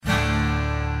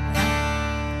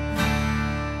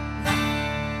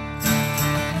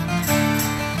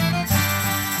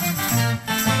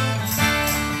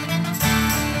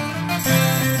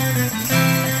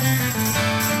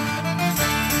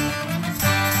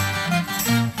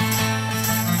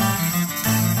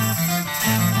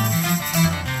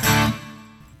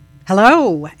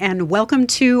Hello, and welcome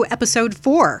to episode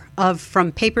 4 of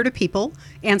From Paper to People,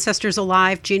 Ancestors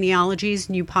Alive Genealogy's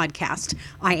new podcast.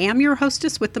 I am your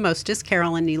hostess with the mostest,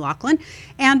 Carolyn Nee Laughlin.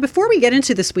 And before we get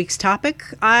into this week's topic,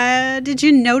 did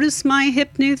you notice my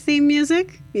hip new theme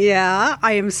music? Yeah,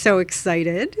 I am so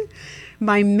excited.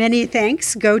 My many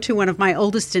thanks go to one of my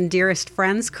oldest and dearest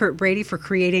friends, Kurt Brady, for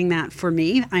creating that for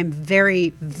me. I'm very,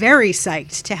 very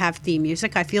psyched to have theme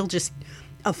music. I feel just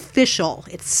official.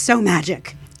 It's so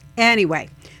magic. Anyway,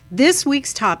 this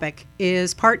week's topic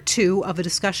is part 2 of a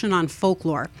discussion on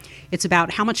folklore. It's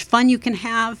about how much fun you can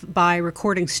have by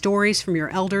recording stories from your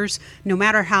elders, no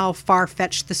matter how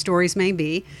far-fetched the stories may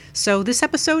be. So this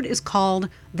episode is called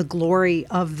The Glory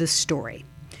of the Story.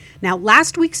 Now,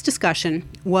 last week's discussion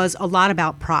was a lot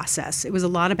about process. It was a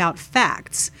lot about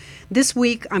facts. This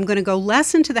week, I'm going to go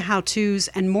less into the how-tos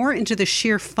and more into the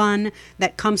sheer fun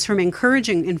that comes from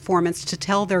encouraging informants to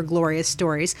tell their glorious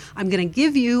stories. I'm going to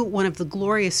give you one of the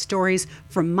glorious stories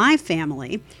from my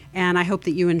family, and I hope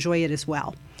that you enjoy it as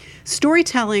well.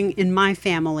 Storytelling in my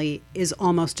family is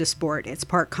almost a sport. It's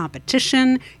part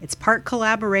competition, it's part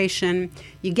collaboration.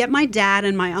 You get my dad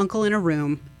and my uncle in a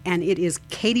room, and it is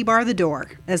Katie bar the door,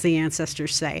 as the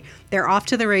ancestors say. They're off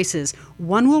to the races.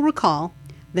 One will recall,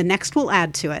 the next will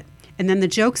add to it, and then the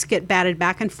jokes get batted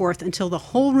back and forth until the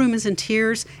whole room is in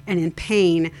tears and in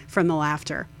pain from the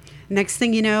laughter. Next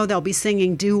thing you know, they'll be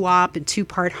singing doo-wop in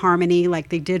 2-part harmony like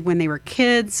they did when they were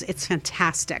kids. It's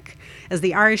fantastic. As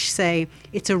the Irish say,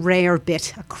 it's a rare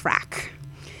bit of crack.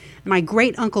 My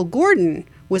great-uncle Gordon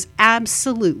was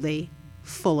absolutely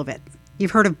full of it.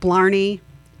 You've heard of Blarney?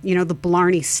 You know, the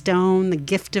Blarney Stone, the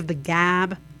gift of the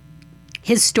gab.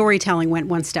 His storytelling went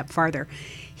one step farther.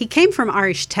 He came from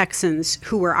Irish Texans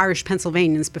who were Irish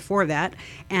Pennsylvanians before that,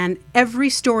 and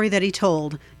every story that he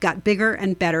told got bigger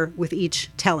and better with each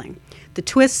telling. The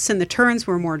twists and the turns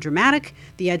were more dramatic.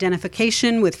 The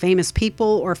identification with famous people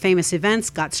or famous events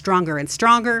got stronger and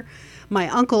stronger. My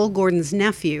uncle, Gordon's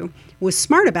nephew, was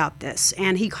smart about this,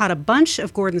 and he caught a bunch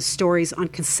of Gordon's stories on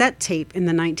cassette tape in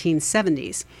the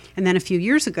 1970s. And then a few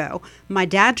years ago, my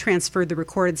dad transferred the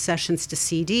recorded sessions to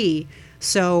CD,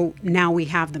 so now we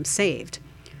have them saved.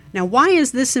 Now, why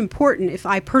is this important if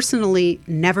I personally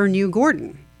never knew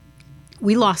Gordon?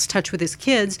 We lost touch with his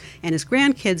kids and his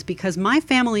grandkids because my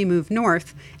family moved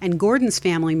north and Gordon's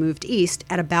family moved east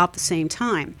at about the same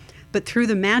time. But through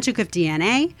the magic of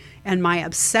DNA and my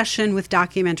obsession with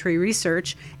documentary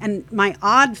research and my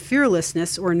odd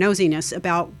fearlessness or nosiness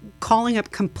about calling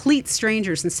up complete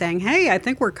strangers and saying, hey, I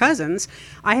think we're cousins,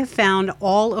 I have found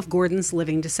all of Gordon's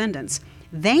living descendants.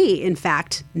 They, in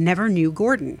fact, never knew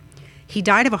Gordon. He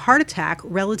died of a heart attack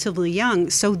relatively young,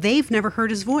 so they've never heard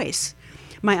his voice.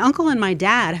 My uncle and my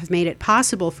dad have made it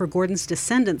possible for Gordon's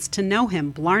descendants to know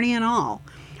him, Blarney and all.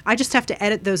 I just have to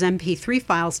edit those MP3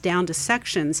 files down to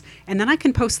sections, and then I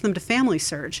can post them to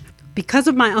FamilySearch. Because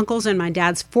of my uncle's and my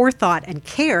dad's forethought and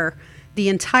care, the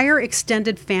entire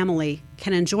extended family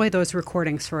can enjoy those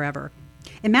recordings forever.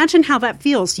 Imagine how that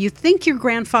feels. You think your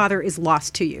grandfather is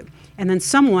lost to you, and then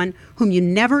someone whom you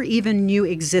never even knew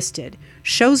existed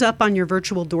shows up on your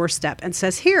virtual doorstep and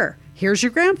says, here's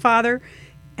your grandfather.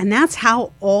 And that's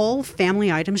how all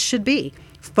family items should be.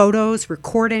 Photos,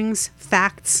 recordings,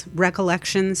 facts,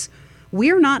 recollections.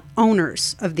 We are not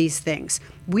owners of these things.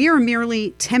 We are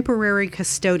merely temporary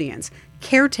custodians,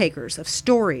 caretakers of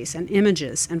stories and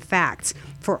images and facts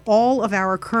for all of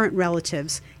our current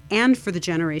relatives and for the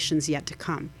generations yet to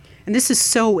come. And this is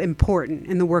so important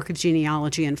in the work of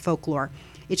genealogy and folklore.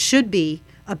 It should be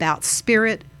about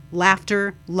spirit,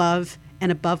 laughter, love,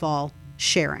 and above all,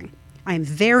 sharing. I am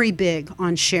very big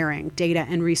on sharing data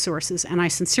and resources, and I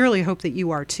sincerely hope that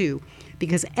you are too,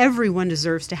 because everyone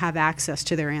deserves to have access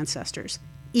to their ancestors,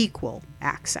 equal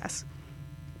access.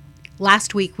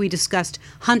 Last week, we discussed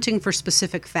hunting for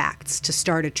specific facts to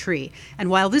start a tree. And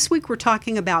while this week we're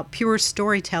talking about pure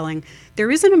storytelling,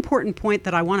 there is an important point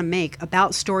that I want to make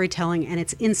about storytelling and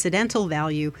its incidental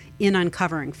value in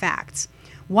uncovering facts.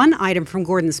 One item from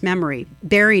Gordon's memory,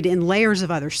 buried in layers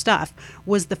of other stuff,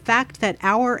 was the fact that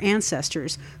our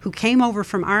ancestors, who came over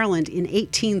from Ireland in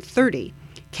 1830,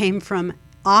 came from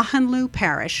Auchenlew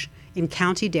Parish in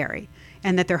County Derry,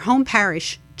 and that their home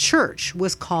parish church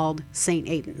was called St.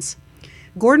 Aidan's.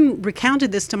 Gordon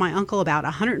recounted this to my uncle about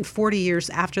 140 years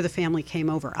after the family came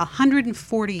over.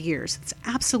 140 years. It's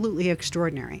absolutely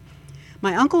extraordinary.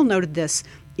 My uncle noted this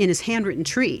in his handwritten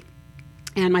tree.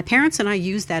 And my parents and I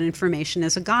used that information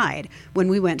as a guide when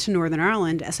we went to Northern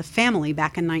Ireland as a family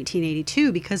back in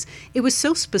 1982 because it was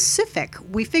so specific.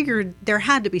 We figured there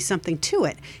had to be something to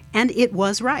it, and it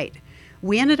was right.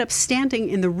 We ended up standing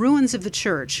in the ruins of the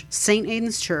church, St.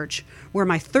 Aidan's Church, where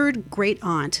my third great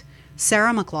aunt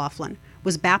Sarah McLaughlin,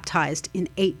 was baptized in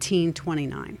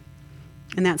 1829.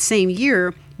 In that same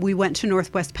year, we went to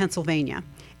Northwest Pennsylvania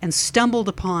and stumbled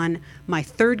upon my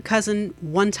third cousin,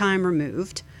 one time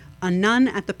removed, a nun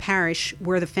at the parish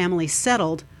where the family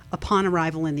settled upon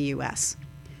arrival in the U.S.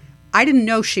 I didn't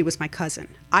know she was my cousin.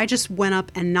 I just went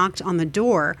up and knocked on the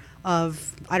door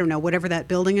of, I don't know, whatever that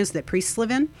building is that priests live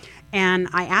in, and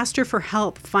I asked her for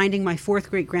help finding my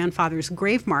fourth great-grandfather's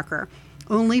grave marker,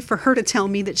 only for her to tell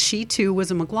me that she too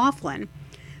was a McLaughlin.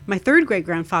 My third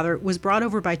great-grandfather was brought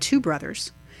over by two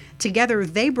brothers. Together,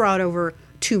 they brought over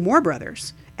two more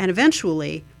brothers, and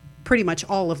eventually, pretty much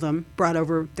all of them brought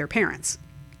over their parents.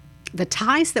 The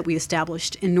ties that we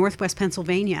established in Northwest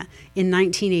Pennsylvania in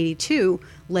 1982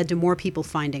 led to more people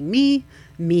finding me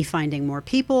finding more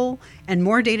people, and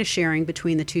more data sharing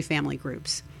between the two family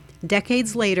groups.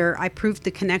 Decades later, I proved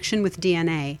the connection with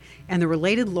DNA and the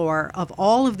related lore of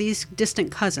all of these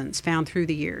distant cousins found through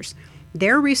the years.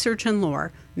 Their research and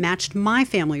lore matched my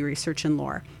family research and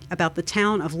lore about the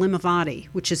town of Limavady,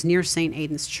 which is near St.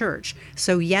 Aidan's Church.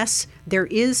 So yes, there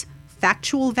is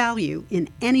factual value in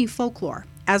any folklore,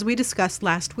 as we discussed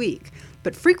last week,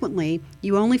 but frequently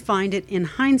you only find it in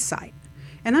hindsight.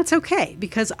 And that's okay,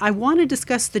 because I want to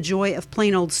discuss the joy of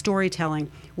plain old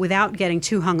storytelling without getting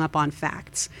too hung up on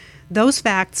facts. Those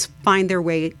facts find their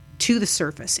way to the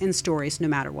surface in stories no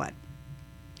matter what.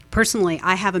 Personally,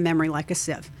 I have a memory like a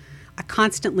sieve. I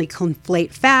constantly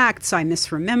conflate facts, I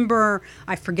misremember,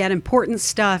 I forget important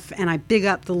stuff, and I big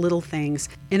up the little things.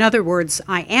 In other words,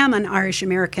 I am an Irish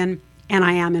American, and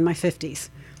I am in my 50s.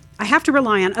 I have to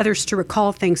rely on others to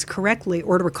recall things correctly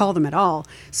or to recall them at all,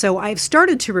 so I've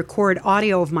started to record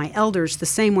audio of my elders the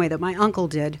same way that my uncle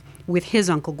did with his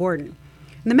Uncle Gordon.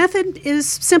 And the method is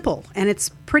simple, and it's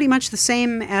pretty much the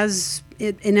same as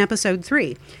in episode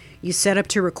 3. You set up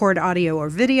to record audio or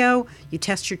video, you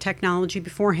test your technology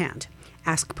beforehand,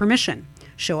 ask permission,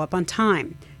 show up on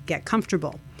time, get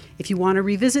comfortable. If you want to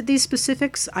revisit these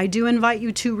specifics, I do invite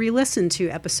you to re-listen to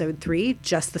episode 3,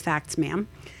 Just the Facts, Ma'am.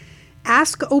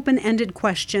 Ask open-ended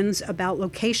questions about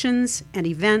locations and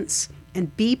events,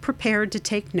 and be prepared to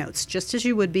take notes, just as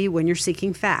you would be when you're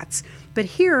seeking facts. But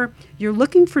here, you're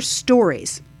looking for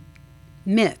stories,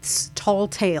 myths, tall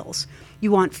tales. You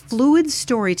want fluid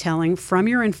storytelling from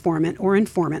your informant or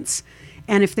informants,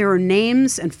 and if there are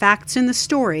names and facts in the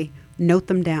story, note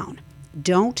them down.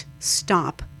 Don't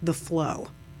stop the flow.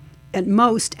 At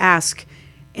most, ask,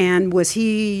 and was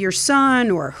he your son,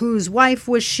 or whose wife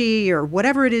was she, or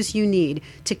whatever it is you need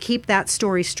to keep that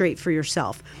story straight for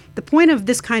yourself. The point of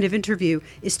this kind of interview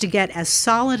is to get as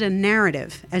solid a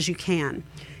narrative as you can.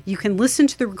 You can listen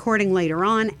to the recording later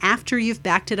on after you've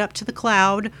backed it up to the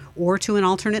cloud or to an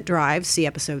alternate drive, see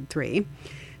episode 3,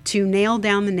 to nail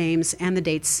down the names and the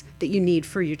dates that you need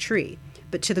for your tree.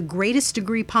 But to the greatest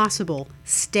degree possible,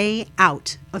 stay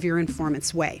out of your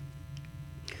informant's way.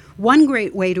 One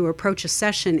great way to approach a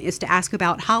session is to ask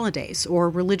about holidays or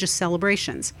religious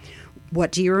celebrations.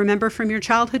 What do you remember from your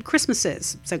childhood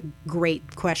Christmases? It's a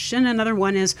great question. Another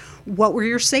one is, what were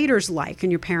your seders like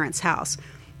in your parents' house?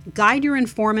 Guide your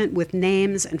informant with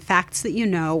names and facts that you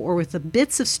know, or with the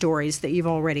bits of stories that you've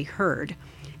already heard.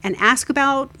 And ask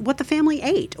about what the family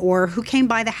ate or who came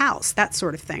by the house, that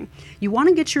sort of thing. You want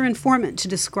to get your informant to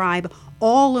describe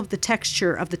all of the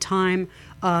texture of the time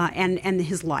and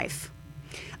his life.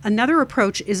 Another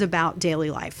approach is about daily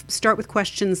life. Start with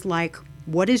questions like,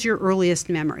 what is your earliest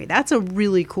memory? That's a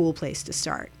really cool place to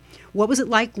start. What was it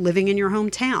like living in your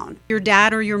hometown? Your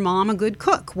dad or your mom a good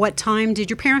cook? What time did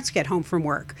your parents get home from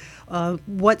work?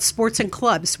 What sports and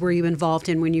clubs were you involved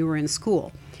in when you were in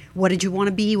school? What did you want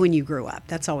to be when you grew up?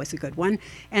 That's always a good one.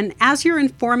 And as your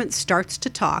informant starts to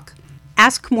talk,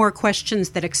 ask more questions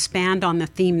that expand on the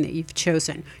theme that you've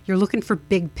chosen. You're looking for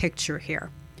big picture here.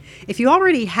 If you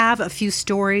already have a few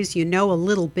stories, you know a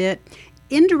little bit,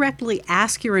 indirectly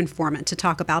ask your informant to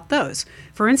talk about those.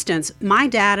 For instance, my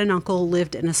dad and uncle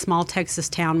lived in a small Texas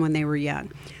town when they were young.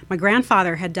 My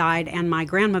grandfather had died and my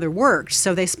grandmother worked,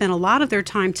 so they spent a lot of their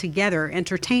time together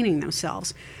entertaining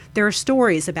themselves. There are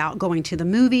stories about going to the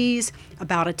movies,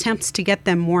 about attempts to get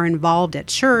them more involved at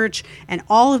church, and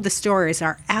all of the stories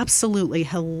are absolutely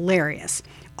hilarious.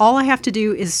 All I have to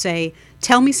do is say,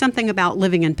 tell me something about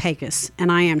living in Pecos,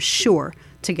 and I am sure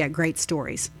to get great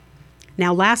stories.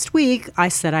 Now, last week, I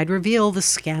said I'd reveal the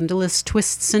scandalous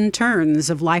twists and turns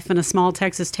of life in a small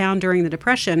Texas town during the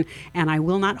Depression, and I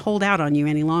will not hold out on you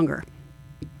any longer.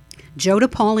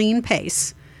 Joda Pauline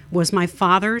Pace was my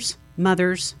father's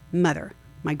mother's mother,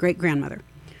 my great-grandmother.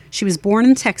 She was born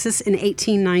in Texas in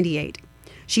 1898.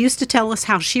 She used to tell us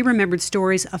how she remembered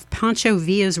stories of Pancho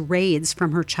Villa's raids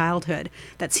from her childhood.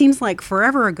 That seems like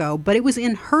forever ago, but it was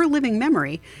in her living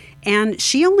memory. And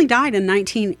she only died in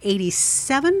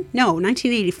 1987? No,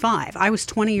 1985. I was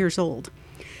 20 years old.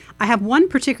 I have one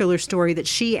particular story that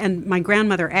she and my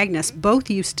grandmother Agnes both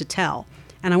used to tell,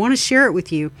 and I want to share it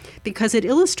with you because it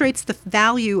illustrates the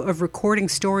value of recording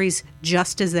stories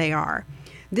just as they are.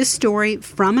 This story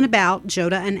from and about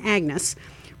Joda and Agnes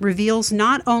reveals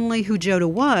not only who Joda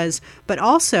was, but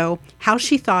also how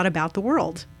she thought about the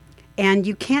world. And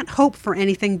you can't hope for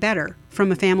anything better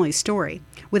from a family story.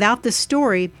 Without this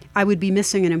story, I would be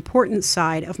missing an important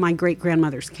side of my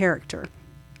great-grandmother's character.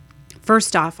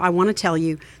 First off, I want to tell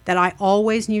you that I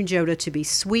always knew Joda to be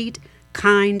sweet,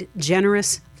 kind,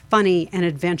 generous, funny, and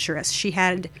adventurous. She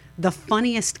had the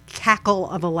funniest cackle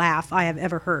of a laugh I have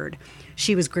ever heard.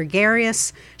 She was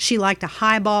gregarious. She liked a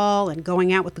highball and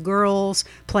going out with the girls,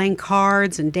 playing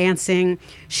cards and dancing.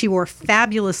 She wore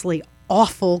fabulously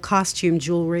awful costume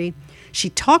jewelry. She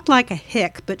talked like a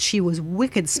hick, but she was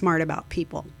wicked smart about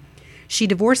people. She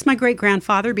divorced my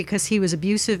great-grandfather because he was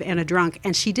abusive and a drunk,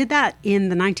 and she did that in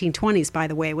the 1920s, by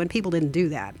the way, when people didn't do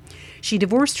that. She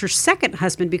divorced her second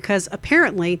husband because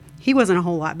apparently he wasn't a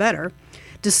whole lot better.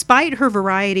 Despite her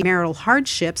variety of marital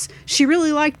hardships, she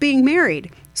really liked being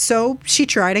married, so she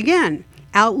tried again,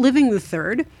 outliving the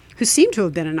third, who seemed to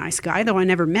have been a nice guy, though I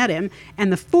never met him,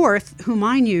 and the fourth, whom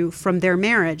I knew from their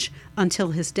marriage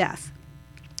until his death.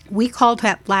 We called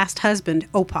that last husband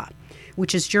Opa,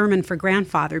 which is German for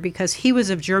grandfather, because he was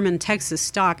of German Texas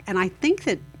stock, and I think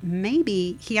that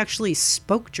maybe he actually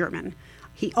spoke German.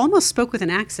 He almost spoke with an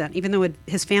accent, even though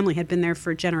his family had been there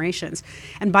for generations.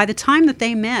 And by the time that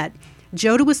they met,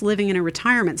 Joda was living in a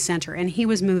retirement center, and he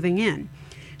was moving in.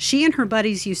 She and her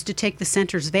buddies used to take the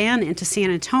center's van into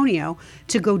San Antonio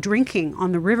to go drinking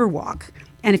on the Riverwalk.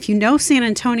 And if you know San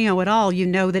Antonio at all, you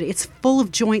know that it's full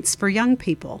of joints for young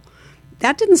people.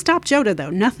 That didn't stop Joda, though.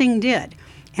 Nothing did.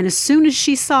 And as soon as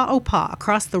she saw Opa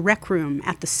across the rec room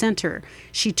at the center,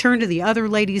 she turned to the other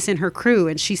ladies in her crew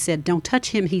and she said, "Don't touch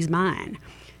him, he's mine."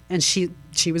 And she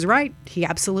was right. He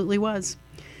absolutely was.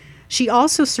 She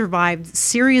also survived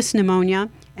serious pneumonia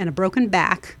and a broken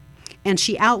back, and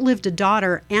she outlived a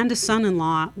daughter and a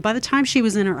son-in-law by the time she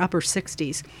was in her upper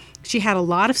 60s. She had a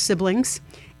lot of siblings,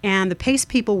 and the Pace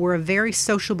people were a very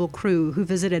sociable crew who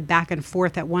visited back and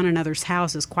forth at one another's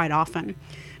houses quite often.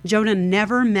 Joda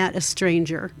never met a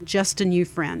stranger, just a new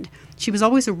friend. She was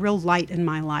always a real light in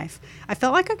my life. I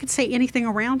felt like I could say anything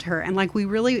around her and like we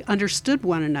really understood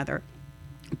one another.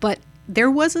 But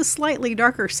there was a slightly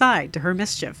darker side to her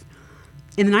mischief.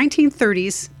 In the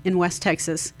 1930s in West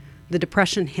Texas, the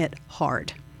Depression hit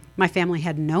hard. My family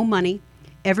had no money,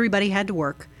 everybody had to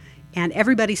work, and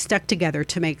everybody stuck together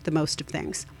to make the most of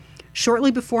things.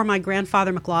 Shortly before my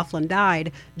grandfather McLaughlin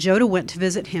died, Joda went to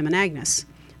visit him and Agnes.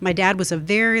 My dad was a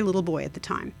very little boy at the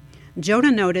time.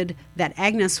 Joda noted that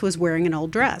Agnes was wearing an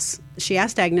old dress. She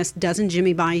asked Agnes, "Doesn't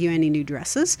Jimmy buy you any new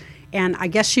dresses?" And I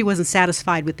guess she wasn't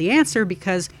satisfied with the answer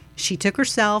because she took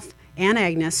herself and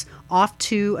Agnes off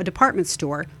to a department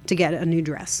store to get a new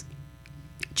dress.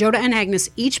 Joda and Agnes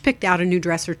each picked out a new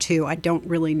dress or two. I don't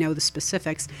really know the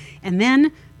specifics. And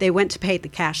then they went to pay at the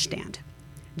cash stand.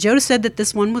 Joda said that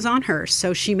this one was on her,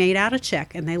 so she made out a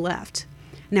check and they left.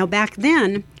 Now back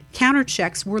then, counter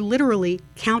checks were literally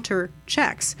counter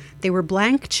checks. They were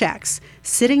blank checks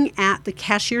sitting at the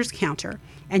cashier's counter,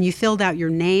 and you filled out your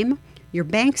name, your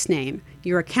bank's name,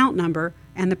 your account number,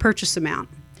 and the purchase amount.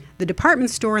 The department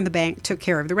store and the bank took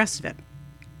care of the rest of it.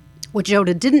 What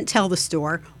Joda didn't tell the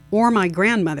store, or my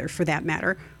grandmother for that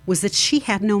matter, was that she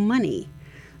had no money.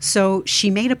 So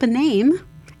she made up a name,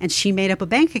 and she made up a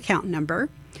bank account number.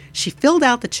 She filled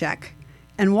out the check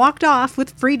and walked off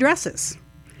with free dresses.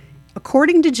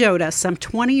 According to Joda, some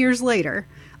 20 years later,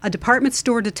 a department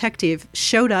store detective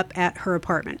showed up at her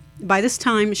apartment. By this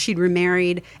time, she'd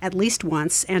remarried at least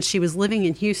once, and she was living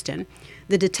in Houston.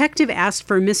 The detective asked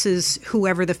for Mrs.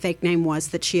 whoever the fake name was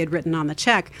that she had written on the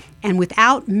check, and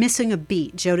without missing a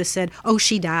beat, Joda said, "Oh,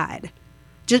 she died."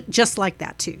 Just like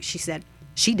that, too. She said,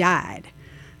 "She died."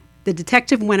 The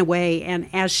detective went away, and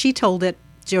as she told it,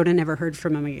 Joda never heard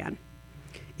from him again.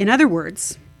 In other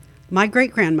words, my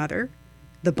great-grandmother,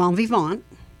 the bon vivant,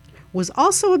 was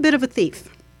also a bit of a thief.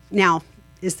 Now,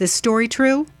 is this story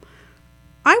true?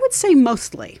 I would say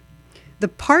mostly. The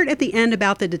part at the end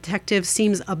about the detective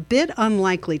seems a bit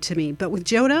unlikely to me, but with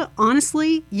Joda,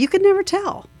 honestly, you could never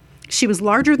tell. She was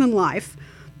larger than life.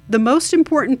 The most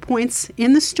important points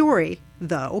in the story,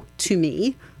 though, to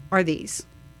me, are these.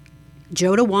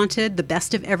 Joda wanted the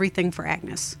best of everything for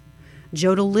Agnes.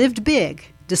 Joda lived big,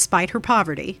 despite her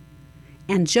poverty.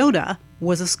 And Joda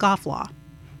was a scofflaw.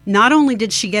 Not only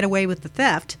did she get away with the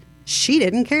theft, she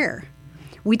didn't care.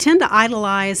 We tend to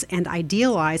idolize and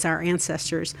idealize our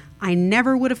ancestors. I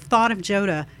never would have thought of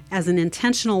Joda as an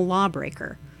intentional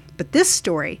lawbreaker. But this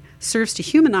story serves to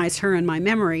humanize her in my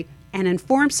memory and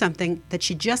inform something that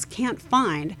you just can't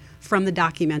find from the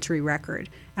documentary record.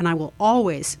 And I will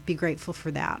always be grateful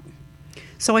for that.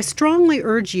 So I strongly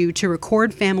urge you to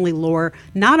record family lore,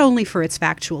 not only for its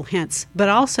factual hints, but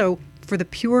also for the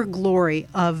pure glory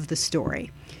of the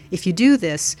story. If you do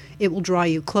this, it will draw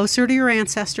you closer to your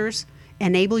ancestors,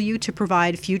 enable you to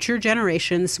provide future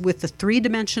generations with the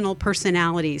three-dimensional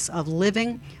personalities of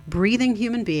living, breathing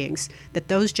human beings that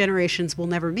those generations will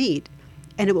never meet,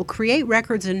 and it will create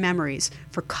records and memories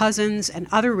for cousins and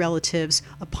other relatives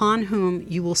upon whom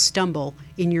you will stumble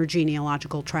in your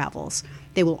genealogical travels.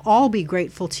 They will all be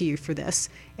grateful to you for this,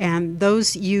 and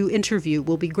those you interview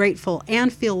will be grateful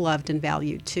and feel loved and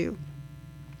valued too.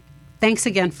 Thanks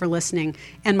again for listening,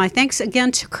 and my thanks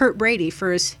again to Kurt Brady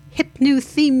for his hip new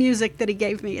theme music that he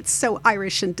gave me. It's so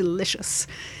Irish and delicious.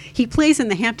 He plays in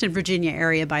the Hampton, Virginia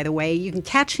area, by the way. You can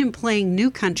catch him playing new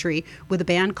country with a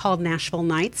band called Nashville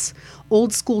Nights,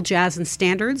 old school jazz and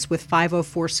standards with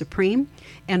 504 Supreme,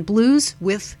 and blues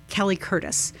with Kelly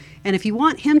Curtis. And if you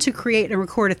want him to create and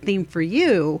record a theme for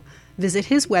you, visit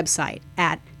his website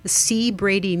at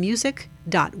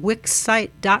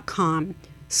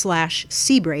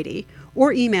cbradymusic.wixsite.com/cbrady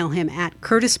or email him at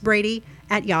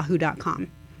curtisbrady@yahoo.com.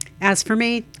 As for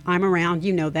me, I'm around,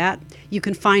 you know that. You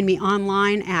can find me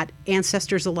online at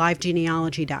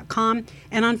AncestorsAliveGenealogy.com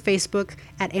and on Facebook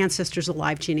at Ancestors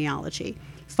Alive Genealogy.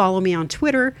 Follow me on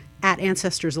Twitter at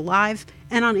AncestorsAlive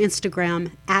and on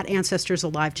Instagram at Ancestors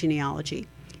Alive Genealogy.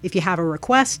 If you have a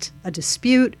request, a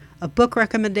dispute, a book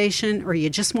recommendation, or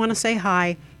you just want to say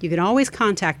hi, you can always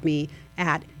contact me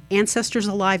at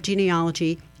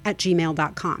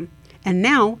AncestorsAliveGenealogy@gmail.com. And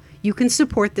now you can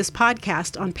support this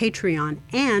podcast on Patreon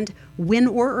and win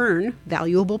or earn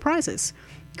valuable prizes.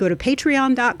 Go to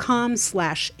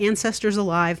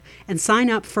patreon.com/AncestorsAlive and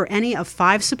sign up for any of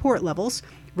 5 support levels,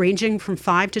 ranging from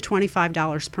 $5 to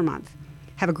 $25 per month.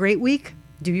 Have a great week,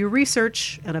 do your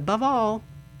research, and above all,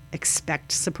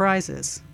 expect surprises.